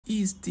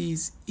Is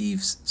this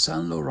Yves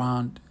Saint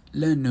Laurent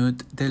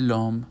Nuit de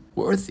l'Homme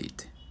worth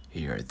it?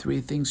 Here are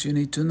 3 things you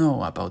need to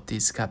know about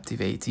this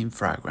captivating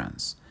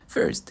fragrance.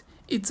 First,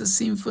 it's a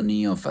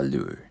symphony of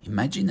allure.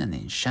 Imagine an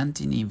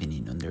enchanting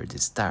evening under the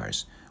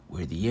stars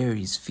where the air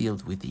is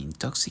filled with the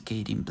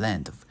intoxicating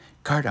blend of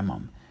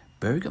cardamom,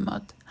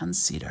 bergamot, and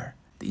cedar.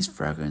 This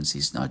fragrance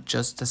is not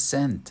just a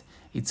scent,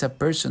 it's a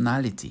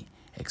personality,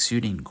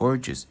 exuding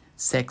gorgeous,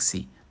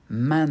 sexy,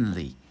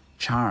 manly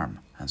charm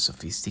and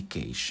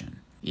sophistication.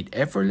 It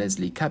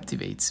effortlessly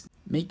captivates,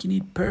 making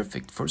it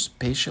perfect for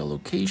special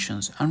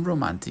occasions and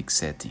romantic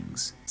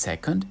settings.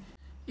 Second,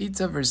 it's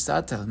a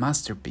versatile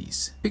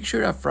masterpiece.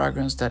 Picture a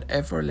fragrance that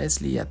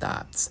effortlessly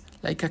adapts,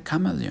 like a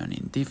chameleon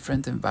in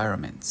different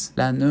environments.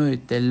 La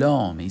Nuit de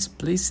l'Homme is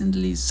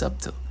pleasantly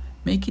subtle,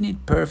 making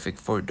it perfect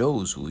for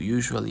those who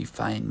usually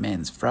find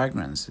men's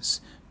fragrances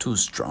too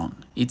strong.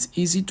 It's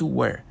easy to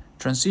wear,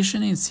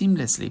 transitioning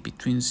seamlessly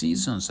between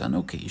seasons and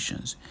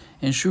occasions,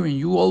 ensuring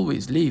you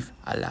always leave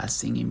a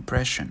lasting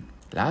impression.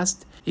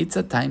 Last, it's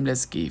a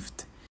timeless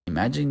gift.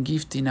 Imagine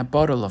gifting a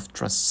bottle of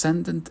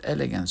transcendent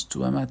elegance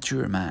to a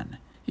mature man.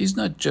 It's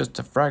not just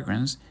a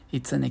fragrance,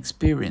 it's an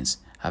experience,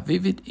 a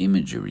vivid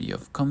imagery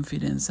of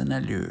confidence and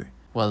allure.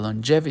 While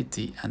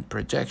longevity and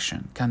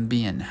projection can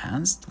be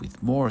enhanced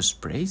with more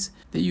sprays,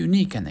 the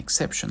unique and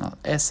exceptional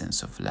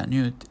essence of La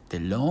Nuit de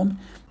l'Homme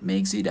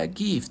makes it a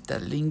gift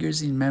that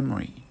lingers in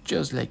memory,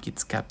 just like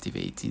its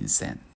captivating scent.